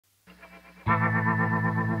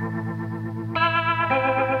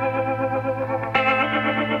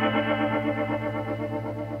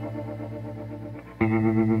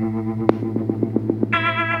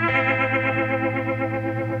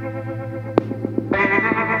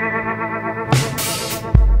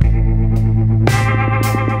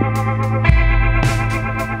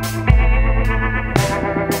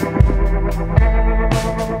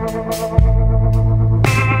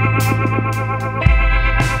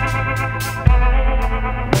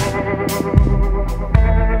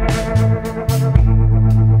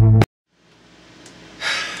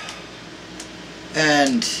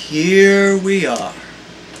And here we are.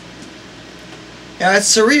 Yeah,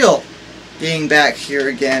 it's surreal being back here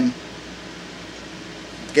again.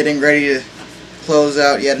 Getting ready to close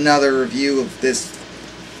out yet another review of this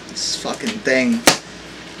fucking thing.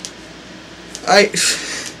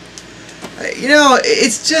 You know,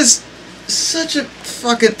 it's just such a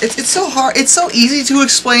fucking... It's so hard. It's so easy to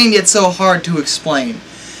explain, yet so hard to explain.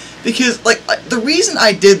 Because, like, the reason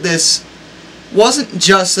I did this wasn't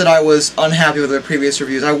just that I was unhappy with the previous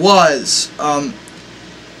reviews. I was.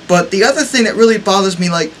 But the other thing that really bothers me,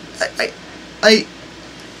 like,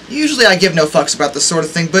 usually I give no fucks about this sort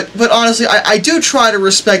of thing, but honestly, I do try to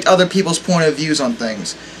respect other people's point of views on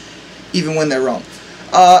things, even when they're wrong.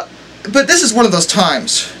 But this is one of those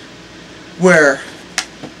times where,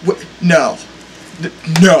 no,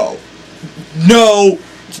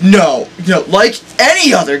 like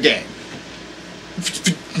any other game.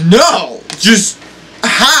 No, just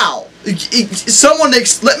how? Someone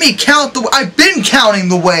let me count the. I've been counting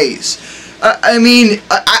the ways. I mean,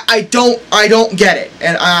 I don't get it,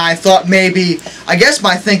 and I thought maybe. I guess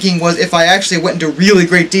my thinking was if I actually went into really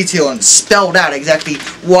great detail and spelled out exactly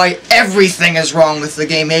why everything is wrong with the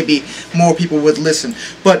game, maybe more people would listen.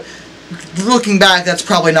 But looking back, that's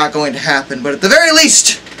probably not going to happen. But at the very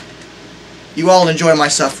least, you all enjoy my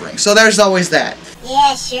suffering. So there's always that.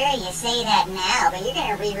 Yeah, sure, you say that now, but you're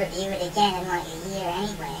gonna re-review it again in like a year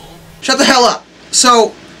anyway. Shut the hell up!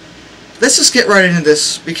 So, let's just get right into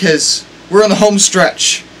this, because we're in the home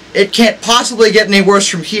stretch. It can't possibly get any worse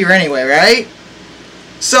from here anyway, right?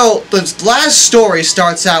 So, the last story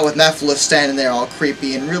starts out with Nephilis standing there all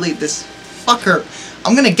creepy, and really, this fucker,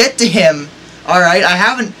 I'm gonna get to him, alright? I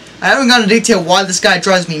haven't gone into detail why this guy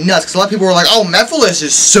drives me nuts, because a lot of people were like, oh, Nephilis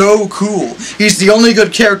is so cool. He's the only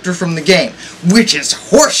good character from the game, which is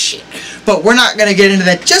horseshit. But we're not going to get into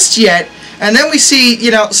that just yet. And then we see,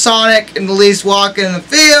 you know, Sonic and Elise walking in the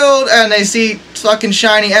field, and they see fucking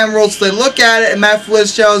shiny emeralds. They look at it, and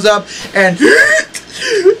Nephilis shows up, and...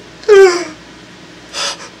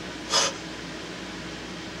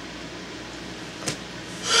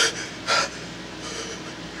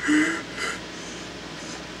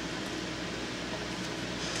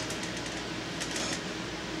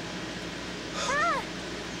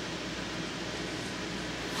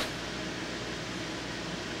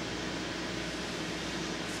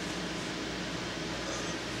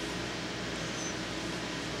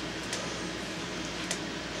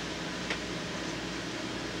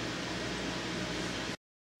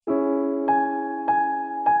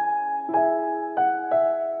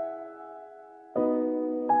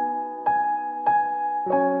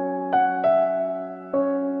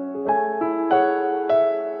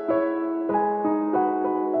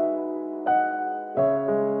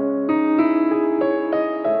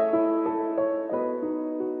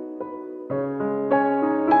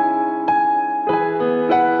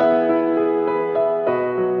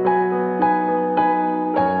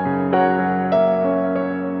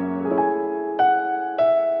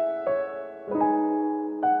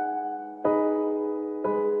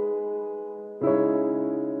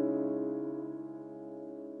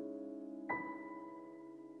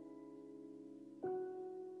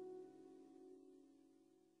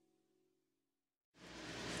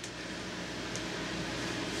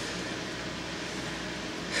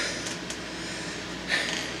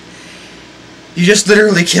 You just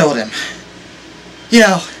literally killed him. You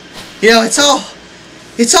know, it's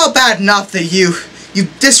all bad enough that you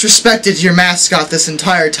disrespected your mascot this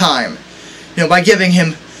entire time. You know, by giving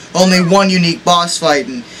him only one unique boss fight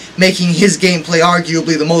and making his gameplay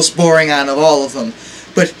arguably the most boring out of all of them.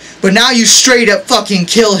 But now you straight up fucking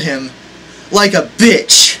kill him like a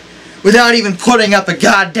bitch without even putting up a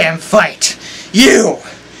goddamn fight. You,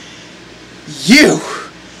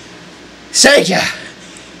 Sega,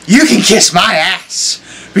 you can kiss my ass,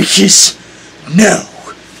 because no,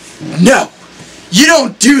 you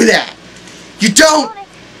don't do that. You don't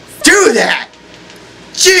do that.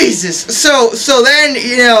 Jesus. So then,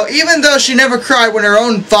 you know, even though she never cried when her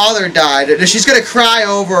own father died, she's gonna cry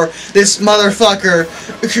over this motherfucker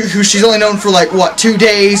who she's only known for like what, 2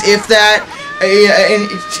 days, if that. And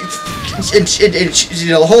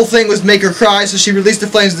the whole thing was make her cry, so she released the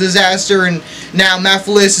flames of disaster, and now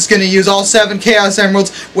Mephiles is going to use all 7 Chaos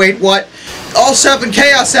Emeralds. Wait, what? All 7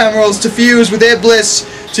 Chaos Emeralds to fuse with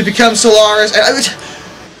Iblis to become Solaris.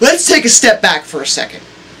 Let's take a step back for a second,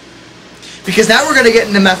 because now we're going to get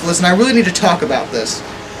into Mephiles, and I really need to talk about this.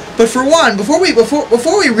 But for one, before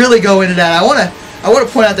we really go into that, I want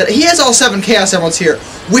to point out that he has all 7 Chaos Emeralds here,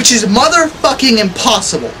 which is motherfucking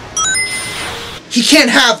impossible. He can't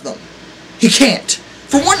have them. He can't.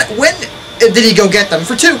 For one, when did he go get them?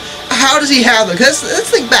 For two, how does he have them? Because let's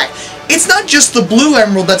think back. It's not just the blue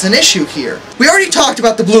emerald that's an issue here. We already talked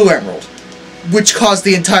about the blue emerald, which caused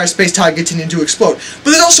the entire space-time continuum to explode.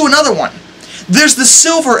 But there's also another one. There's the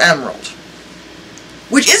silver emerald,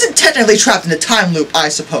 which isn't technically trapped in a time loop, I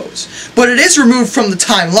suppose, but it is removed from the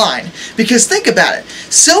timeline, because think about it.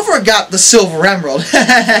 Silver got the silver emerald.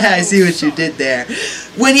 I see what you did there.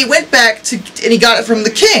 When he went back to, and he got it from the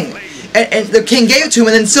king, and the king gave it to him,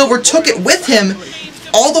 and then Silver took it with him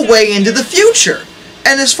all the way into the future.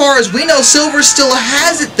 And as far as we know, Silver still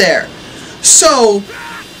has it there. So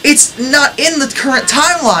it's not in the current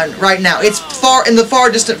timeline right now. It's in the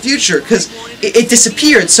far distant future, because it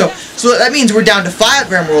disappeared. So that means we're down to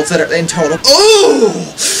 5 emeralds that are in total. Oh,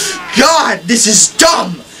 God, this is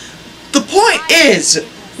dumb. The point is,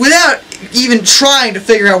 without even trying to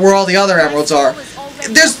figure out where all the other emeralds are,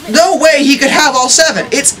 there's no way he could have all 7.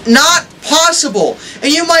 It's not possible.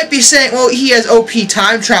 And you might be saying, well, he has OP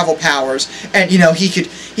time travel powers, and he could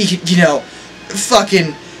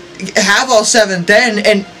fucking have all 7 then.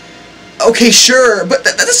 And okay, sure, but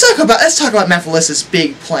let's talk about Mephiles'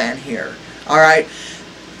 big plan here. All right,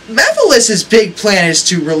 Mephiles' big plan is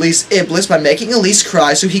to release Iblis by making Elise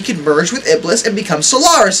cry so he can merge with Iblis and become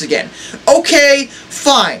Solaris again. Okay,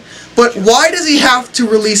 fine. But why does he have to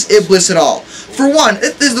release Iblis at all? For one,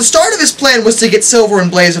 the start of his plan was to get Silver and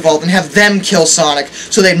Blaze involved and have them kill Sonic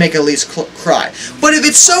so they'd make Elise cry. But if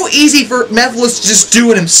it's so easy for Mephiles to just do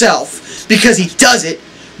it himself, because he does it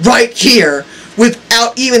right here,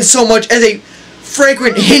 without even so much as a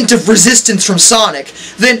fragrant hint of resistance from Sonic,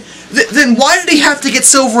 then why did he have to get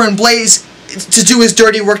Silver and Blaze to do his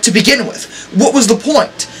dirty work to begin with? What was the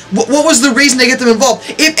point? What was the reason to get them involved?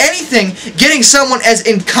 If anything, getting someone as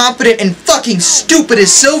incompetent and fucking stupid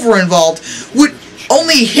as Silver involved would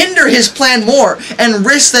only hinder his plan more and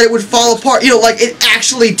risk that it would fall apart, like it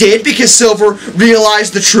actually did, because Silver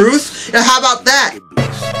realized the truth. Now, how about that?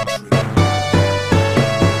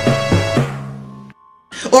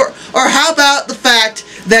 Or how about the fact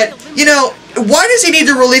that, why does he need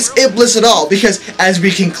to release Iblis at all? Because, as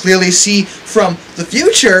we can clearly see from the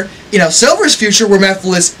future, Silver's future, where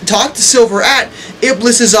Mephiles talked to Silver at,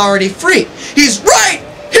 Iblis is already free. He's right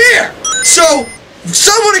here! So,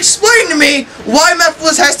 someone explain to me why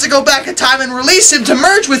Mephiles has to go back in time and release him to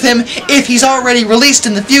merge with him if he's already released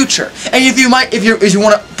in the future. And if you want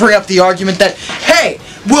to bring up the argument that, hey,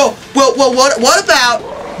 well, what about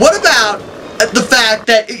the fact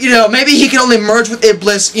that, maybe he can only merge with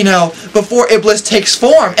Iblis, before Iblis takes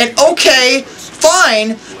form. And okay,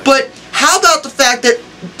 fine, but how about the fact that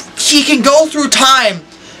he can go through time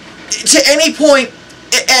to any point,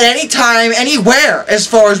 at any time, anywhere, as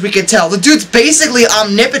far as we can tell. The dude's basically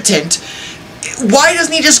omnipotent. Why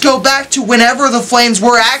doesn't he just go back to whenever the flames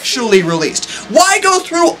were actually released? Why go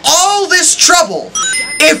through all this trouble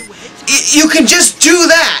if you can just do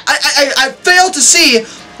that? I fail to see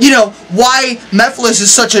why Mephiles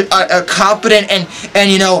is such a competent and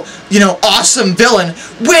awesome villain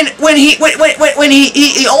when he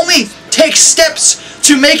only takes steps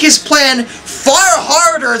to make his plan far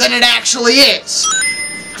harder than it actually is.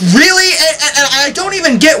 Really? And I don't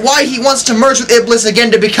even get why he wants to merge with Iblis again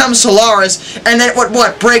to become Solaris, and then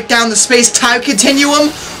what, break down the space-time continuum?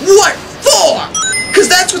 What for? Because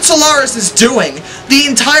that's what Solaris is doing. The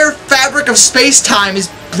entire fabric of space-time is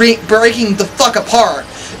breaking the fuck apart.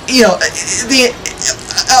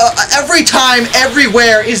 Every time,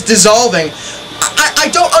 everywhere is dissolving. I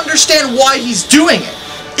don't understand why he's doing it.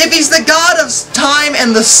 If he's the god of time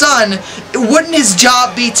and the sun, wouldn't his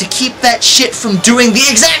job be to keep that shit from doing the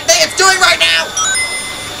exact thing it's doing right now?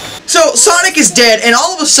 So, Sonic is dead, and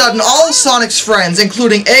all of a sudden, all of Sonic's friends,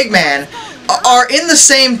 including Eggman, are in the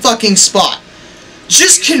same fucking spot.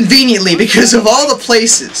 Just conveniently, because of all the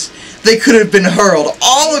places they could have been hurled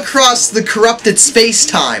all across the corrupted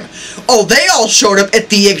space-time. Oh, they all showed up at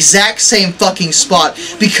the exact same fucking spot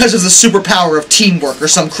because of the superpower of teamwork or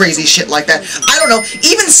some crazy shit like that. I don't know.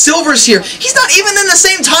 Even Silver's here. He's not even in the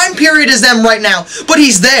same time period as them right now, but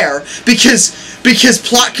he's there because Because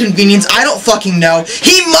plot convenience, I don't fucking know.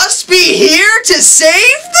 He must be here to save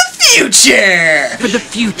the future! For the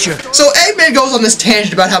future. So Eggman goes on this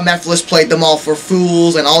tangent about how Mephiles played them all for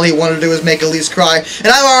fools, and all he wanted to do was make Elise cry. And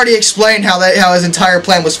I've already explained how his entire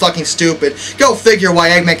plan was fucking stupid. Go figure why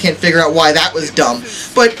Eggman can't figure out why that was dumb.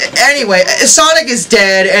 But anyway, Sonic is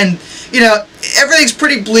dead, and you know, everything's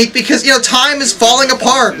pretty bleak because, you know, time is falling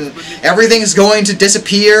apart and everything's going to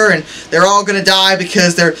disappear and they're all going to die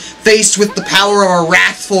because they're faced with the power of a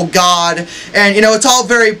wrathful god. And, you know, it's all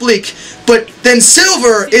very bleak. But then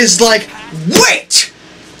Silver is like, wait!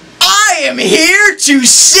 I am here to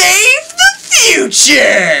save the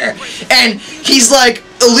future! And he's like,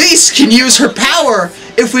 Elise can use her power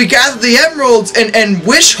if we gather the emeralds and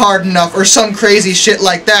wish hard enough or some crazy shit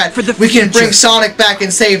like that. We can bring Sonic back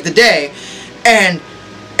and save the day. And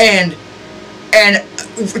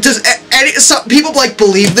does some people like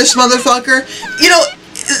believe this motherfucker? You know,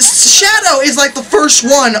 Shadow is like the first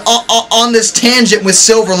one on this tangent with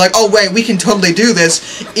Silver, like, oh wait, we can totally do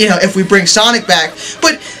this, you know, if we bring Sonic back.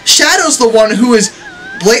 But Shadow's the one who is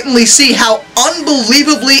blatantly see how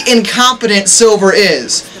unbelievably incompetent Silver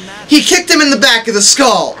is. He kicked him in the back of the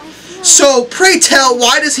skull. So, pray tell,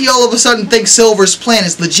 why does he all of a sudden think Silver's plan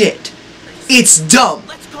is legit? It's dumb.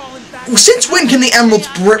 Since when can the emeralds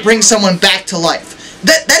bring someone back to life?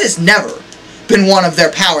 That has never been one of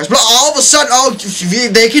their powers. But all of a sudden, oh,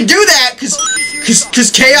 they can do that because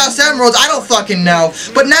Chaos Emeralds, I don't fucking know.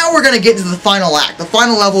 But now we're going to get to the final act, the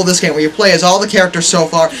final level of this game where you play as all the characters so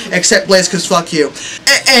far, except Blaze, because fuck you.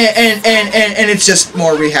 And it's just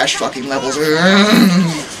more rehashed fucking levels.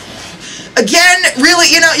 Again, really,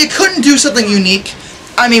 you know, you couldn't do something unique.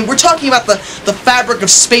 I mean, we're talking about the fabric of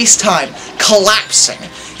space-time collapsing.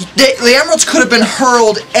 The emeralds could have been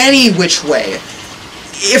hurled any which way.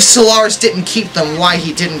 If Solaris didn't keep them, why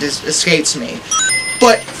he didn't escapes me.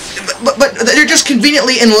 But they're just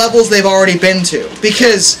conveniently in levels they've already been to.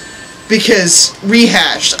 Because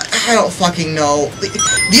rehashed, I don't fucking know.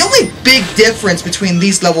 The only big difference between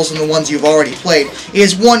these levels and the ones you've already played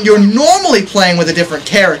is, one, you're normally playing with a different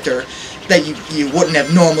character that you wouldn't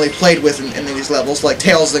have normally played with in these levels, like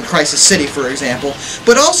Tales of the Crisis City, for example.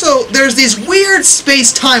 But also, there's these weird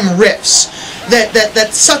space-time rifts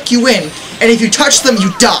that suck you in, and if you touch them,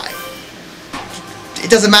 you die. It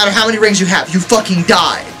doesn't matter how many rings you have, you fucking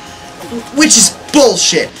die. Which is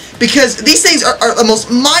bullshit. Because these things are the most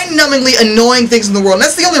mind-numbingly annoying things in the world. And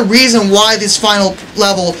that's the only reason why this final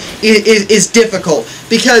level is difficult.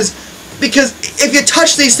 Because if you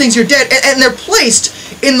touch these things, you're dead. And they're placed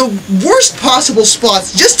in the worst possible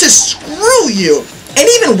spots just to screw you. And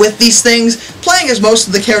even with these things, playing as most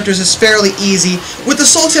of the characters is fairly easy, with the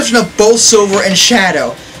sole exception of both Silver and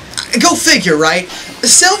Shadow. Go figure, right?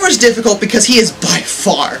 Silver's difficult because he is by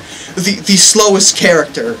far the slowest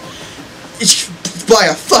character. By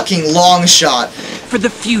a fucking long shot. For the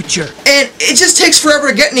future. And it just takes forever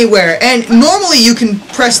to get anywhere. And normally you can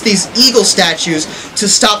press these eagle statues to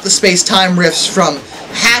stop the space-time rifts from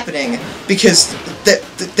happening, because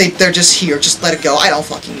they're just here. Just let it go. I don't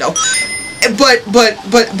fucking know. But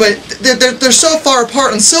they're so far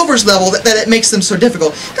apart on Silver's level that it makes them so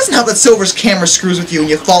difficult. It doesn't help that Silver's camera screws with you and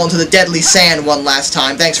you fall into the deadly sand one last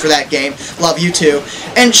time. Thanks for that, game. Love you too.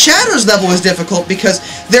 And Shadow's level is difficult because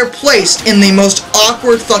they're placed in the most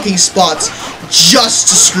awkward fucking spots just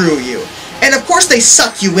to screw you. And of course they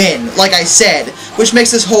suck you in, like I said, which makes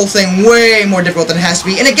this whole thing way more difficult than it has to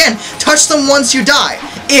be. And again, touch them once you die.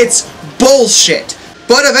 It's bullshit.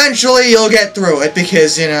 But eventually you'll get through it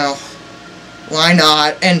because, you know, why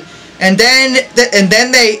not? And then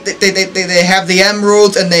they have the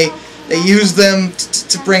emeralds and they use them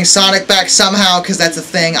to bring Sonic back somehow, because that's a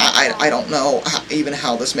thing. I don't know even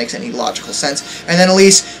how this makes any logical sense. And then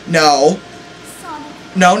Elise, no,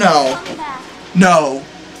 no, no, no,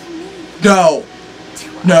 no,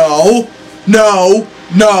 no, no,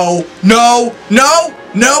 no, no, no,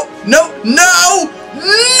 no, no, no,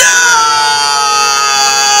 no!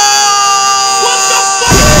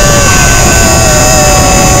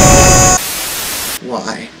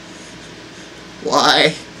 Why?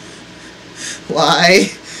 Why? Why?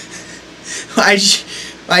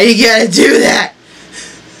 Why you gotta do that?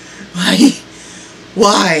 Why?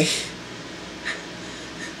 Why?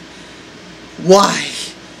 Why?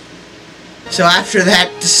 So after that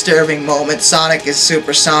disturbing moment, Sonic is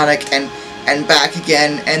supersonic and back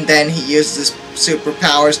again, and then he uses his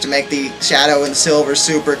superpowers to make the Shadow and Silver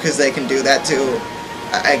super, because they can do that too.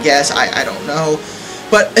 I guess. I don't know.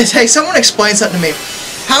 But, hey, someone explain something to me.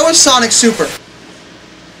 How is Sonic super?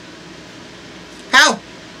 How?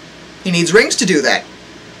 He needs rings to do that.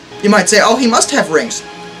 You might say, oh, he must have rings.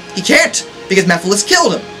 He can't, because Mephiles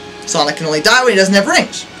killed him. Sonic can only die when he doesn't have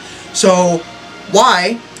rings. So,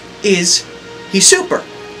 why is he super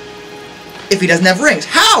if he doesn't have rings?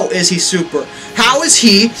 How is he super? How is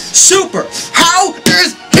he super? How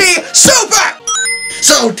is he super?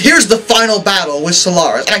 So, here's the final battle with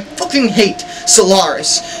Solaris. And I fucking hate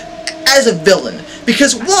Solaris as a villain.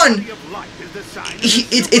 Because, one,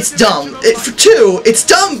 it's dumb. For two, it's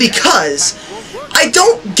dumb because I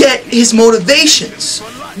don't get his motivations.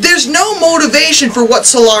 There's no motivation for what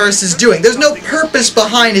Solaris is doing. There's no purpose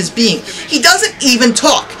behind his being. He doesn't even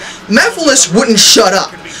talk. Mephiles wouldn't shut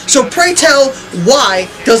up. So pray tell, why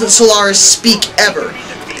doesn't Solaris speak ever?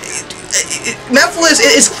 Mephiles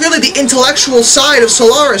is clearly the intellectual side of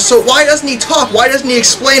Solaris, so why doesn't he talk? Why doesn't he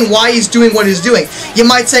explain why he's doing what he's doing? You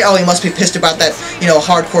might say, oh, he must be pissed about that,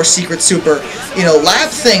 hardcore secret super, lab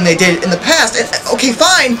thing they did in the past. And, okay,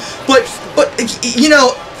 fine, but,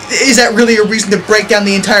 is that really a reason to break down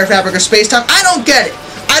the entire fabric of space-time? I don't get it.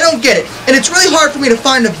 I don't get it. And it's really hard for me to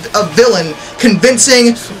find a villain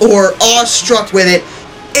convincing or awestruck with it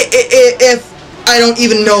if I don't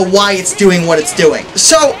even know why it's doing what it's doing.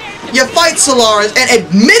 So, you fight Solaris, and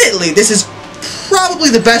admittedly, this is probably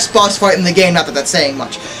the best boss fight in the game, not that that's saying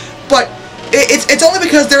much. But it's only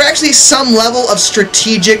because there actually some level of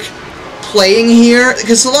strategic playing here,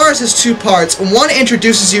 because Solaris has two parts. One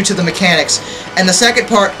introduces you to the mechanics, and the second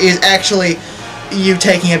part is actually you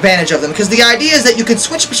taking advantage of them. Because the idea is that you can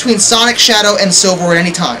switch between Sonic, Shadow, and Silver at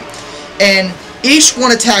any time. And each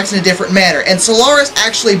one attacks in a different manner, and Solaris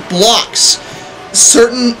actually blocks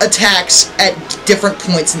certain attacks at different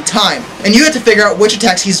points in time. And you have to figure out which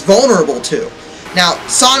attacks he's vulnerable to. Now,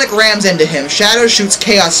 Sonic rams into him, Shadow shoots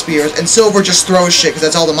Chaos Spears, and Silver just throws shit because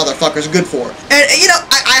that's all the motherfucker's good for. And,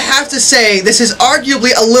 I have to say, this is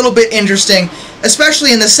arguably a little bit interesting,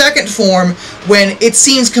 especially in the second form, when it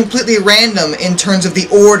seems completely random in terms of the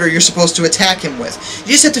order you're supposed to attack him with.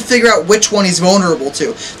 You just have to figure out which one he's vulnerable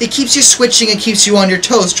to. It keeps you switching and keeps you on your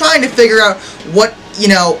toes, trying to figure out what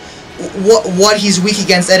he's weak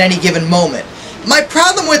against at any given moment. My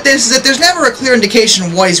problem with this is that there's never a clear indication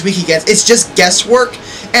of what he's weak against. It's just guesswork.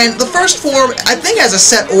 And the first form, I think, has a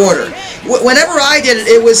set order. Whenever I did it,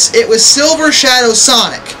 it was Silver, Shadow,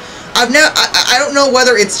 Sonic. I don't know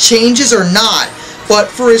whether it changes or not, but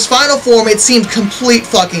for his final form, it seemed complete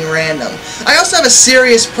fucking random. I also have a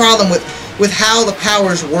serious problem with how the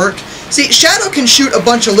powers work. See, Shadow can shoot a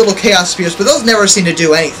bunch of little Chaos Spears, but those never seem to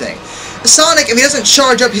do anything. Sonic, if he doesn't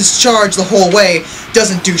charge up his charge the whole way,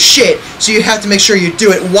 doesn't do shit, so you have to make sure you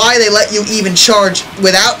do it. Why they let you even charge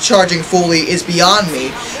without charging fully is beyond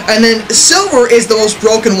me. And then Silver is the most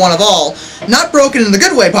broken one of all. Not broken in the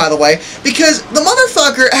good way, by the way, because the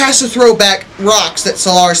motherfucker has to throw back rocks that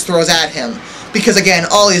Solaris throws at him. Because, again,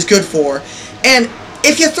 all he's good for. And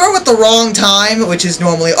if you throw at the wrong time, which is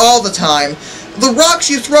normally all the time, the rocks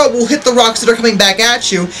you throw will hit the rocks that are coming back at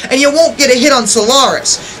you, and you won't get a hit on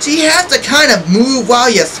Solaris. So you have to kind of move while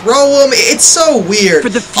you throw them. It's so weird. For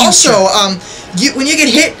the future. Also, when you get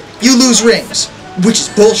hit, you lose rings, which is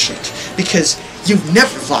bullshit, because you've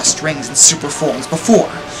never lost rings in super forms before.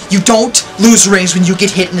 You don't lose rings when you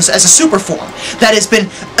get hit as a super form. That has been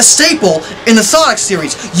a staple in the Sonic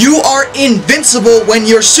series. You are invincible when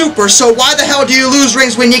you're super, so why the hell do you lose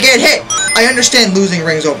rings when you get hit? I understand losing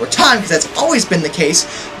rings over time, because that's always been the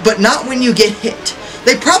case, but not when you get hit.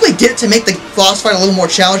 They probably did it to make the boss fight a little more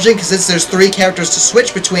challenging, because since there's 3 characters to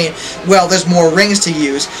switch between, well, there's more rings to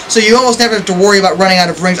use. So you almost never have to worry about running out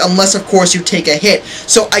of rings, unless, of course, you take a hit.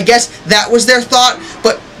 So I guess that was their thought,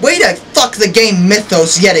 but way to fuck the game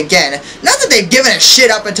mythos yet again. Not that they've given a shit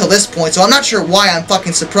up until this point, so I'm not sure why I'm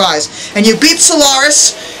fucking surprised. And you beat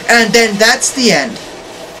Solaris, and then that's the end.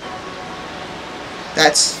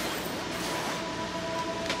 That's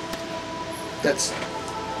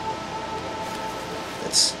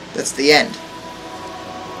the end.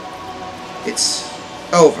 It's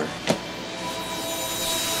over.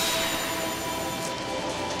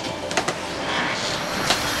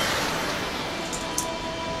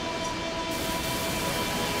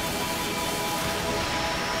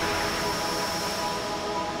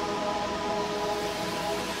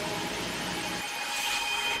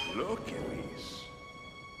 Look at these.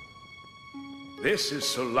 This is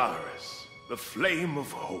Solaris, the flame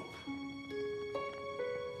of hope.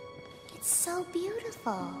 It's so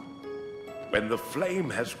beautiful. When the flame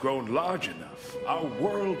has grown large enough, our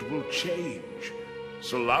world will change.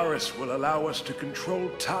 Solaris will allow us to control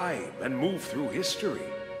time and move through history.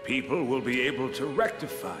 People will be able to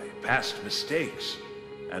rectify past mistakes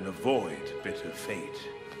and avoid bitter fate.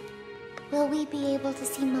 Will we be able to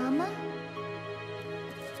see Mama?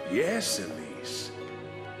 Yes, Elise.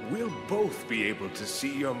 We'll both be able to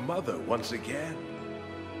see your mother once again.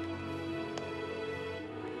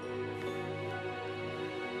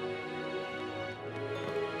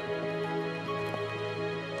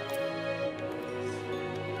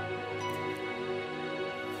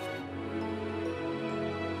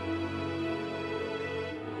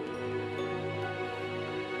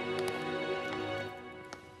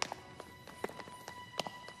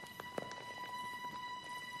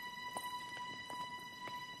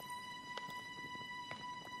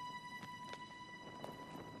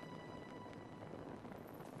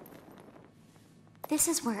 This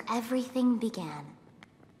is where everything began.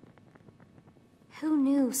 Who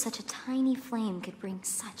knew such a tiny flame could bring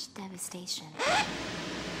such devastation?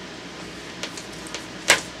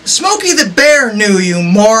 Smokey the Bear knew, you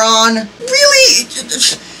moron! Really?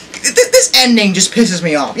 This ending just pisses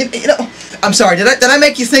me off. You know, I'm sorry, did I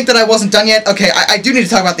make you think that I wasn't done yet? Okay, I do need to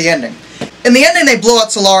talk about the ending. In the ending, they blow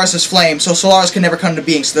out Solaris' flame, so Solaris can never come into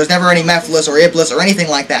being, so there's never any Mephiles or Iblis or anything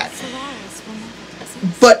like that.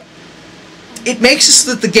 But it makes it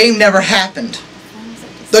so that the game never happened.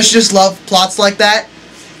 Don't you just love plots like that?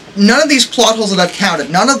 None of these plot holes that I've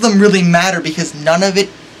counted, none of them really matter because none of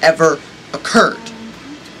it ever occurred.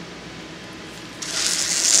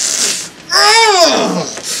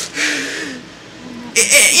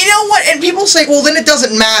 You know what? And people say, well, then it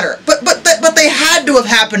doesn't matter. But they had to have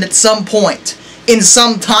happened at some point in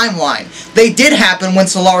some timeline. They did happen when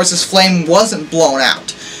Solaris' flame wasn't blown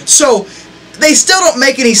out. So they still don't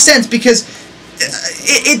make any sense because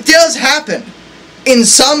it does happen in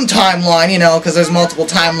some timeline, you know, because there's multiple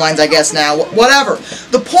timelines, I guess, now. Whatever.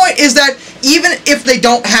 The point is that even if they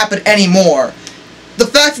don't happen anymore, the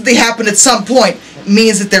fact that they happened at some point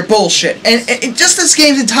means that they're bullshit. And just this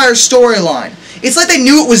game's entire storyline. It's like they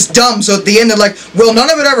knew it was dumb, so at the end they're like, well, none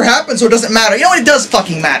of it ever happened, so it doesn't matter. You know what? It does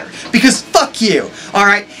fucking matter. Because fuck you,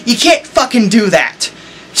 alright? You can't fucking do that.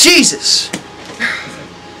 Jesus.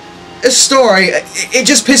 This story, it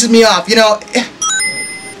just pisses me off, you know?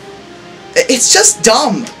 It's just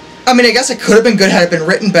dumb. I mean, I guess it could have been good had it been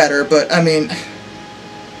written better, but, I mean...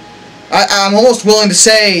 I'm almost willing to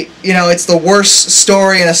say, you know, it's the worst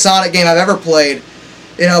story in a Sonic game I've ever played.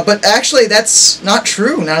 You know, but actually that's not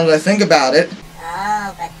true now that I think about it.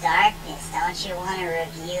 Oh, but Darkness, don't you want to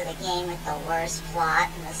review the game with the worst plot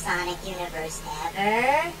in the Sonic universe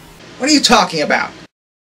ever? What are you talking about?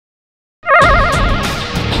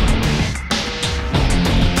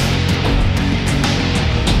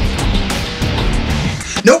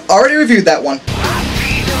 Nope, already reviewed that one.